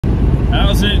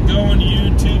How's it going,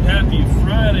 YouTube? Happy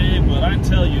Friday, but I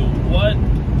tell you what,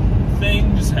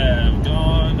 things have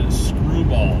gone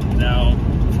screwball. Now,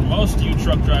 for most of you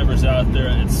truck drivers out there,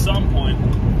 at some point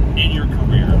in your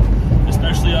career,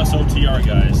 especially us OTR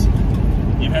guys,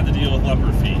 you've had to deal with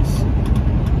lumber fees.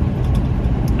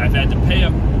 I've had to pay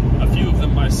a few of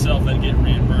them myself that get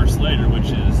reimbursed later,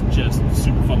 which is just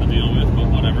super fun to deal with, but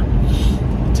whatever.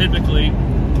 Typically,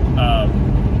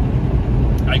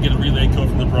 I get a relay code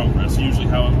from the broker. That's usually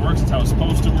how it works. It's how it's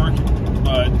supposed to work.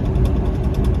 But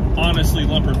honestly,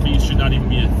 lumber fees should not even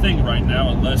be a thing right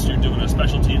now unless you're doing a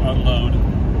specialty unload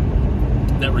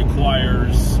that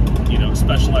requires, you know,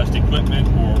 specialized equipment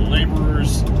or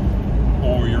laborers,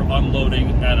 or you're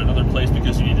unloading at another place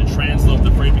because you need to transload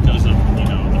the freight because of, you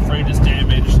know, the freight is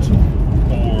damaged,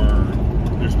 or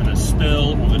there's been a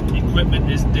spill, or the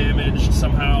equipment is damaged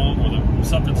somehow, or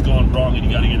something's gone wrong and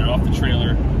you got to get it off the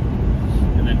trailer,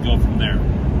 and then go from there.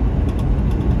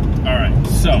 All right,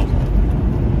 so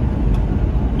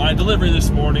my delivery this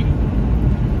morning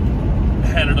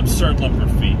had an absurd lumber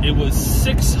fee. It was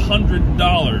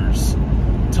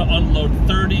 $600 to unload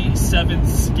 37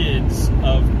 skids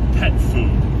of pet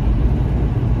food.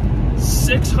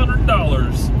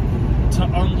 $600 to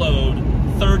unload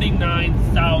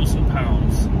 39,000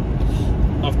 pounds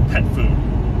of pet food.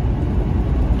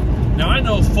 Now, I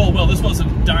know full well this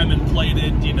wasn't diamond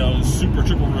plated, you know, super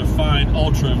triple refined,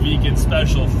 ultra vegan,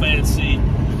 special, fancy,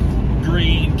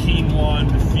 green, quinoa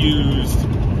infused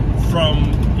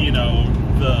from, you know,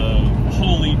 the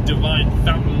holy divine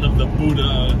fountain of the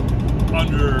Buddha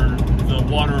under the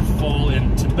waterfall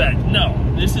in Tibet. No,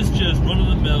 this is just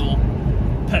run-of-the-mill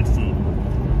pet food.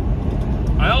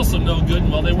 I also know good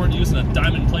and well they weren't using a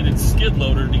diamond-plated skid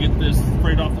loader to get this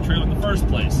freight off the trailer in the first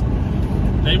place.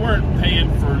 They weren't paying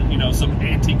for, you know, some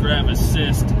anti-grav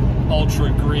assist,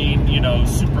 ultra green, you know,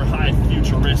 super high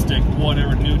futuristic,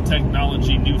 whatever, new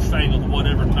technology, newfangled,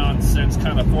 whatever nonsense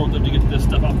kind of forklift to get this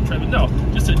stuff off the trailer. No,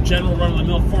 just a general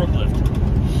run-of-the-mill forklift.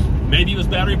 Maybe it was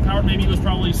battery powered, maybe it was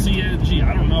probably CNG,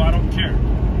 I don't know, I don't care.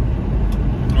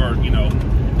 Or, you know,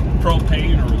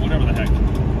 propane or whatever the heck.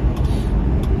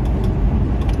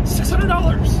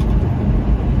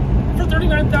 $600 for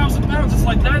 39,000 pounds. It's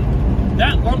like that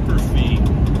lumber fee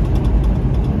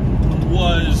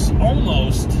was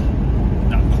almost,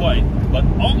 not quite, but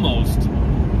almost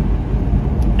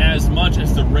as much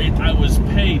as the rate I was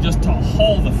paid just to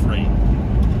haul the freight.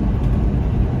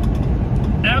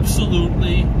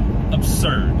 Absolutely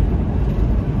absurd.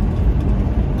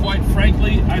 Quite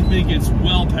frankly, I think it's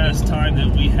well past time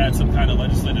that we had some kind of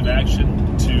legislative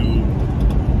action to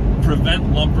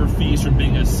prevent lumber fees from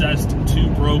being assessed to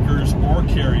brokers or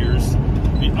carriers.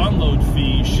 The unload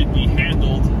fee should be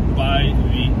handled by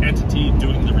the entity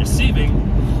doing the receiving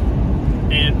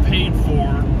and paid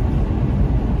for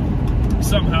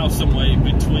somehow, some way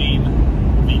between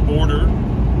the order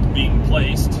being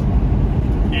placed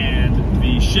and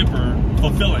the shipper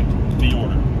fulfilling the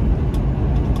order.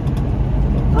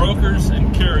 Brokers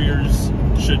and carriers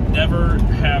should never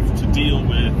have to deal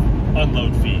with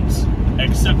unload fees,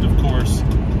 except of course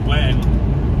when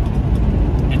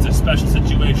it's a special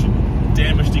situation.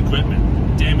 Damaged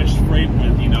equipment, damaged freight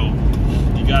with, you know,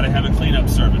 you got to have a cleanup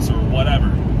service or whatever.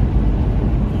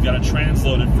 You got to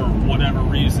transload it for whatever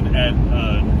reason at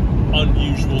an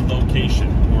unusual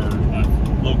location, or a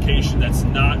location that's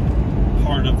not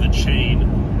part of the chain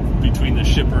between the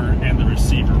shipper and the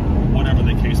receiver, or whatever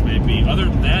the case may be. Other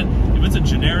than that, if it's a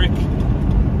generic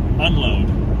unload,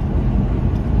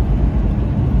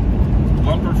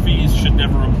 lumber fees should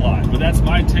never apply. But that's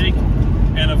my take.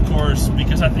 And of course,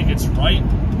 because I think it's right,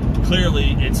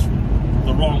 clearly it's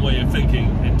the wrong way of thinking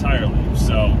entirely.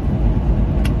 So,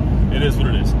 it is what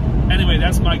it is. Anyway,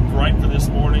 that's my gripe for this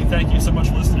morning. Thank you so much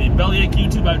for listening to me. Bellyache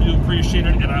YouTube, I do appreciate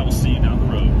it, and I will see you down the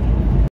road.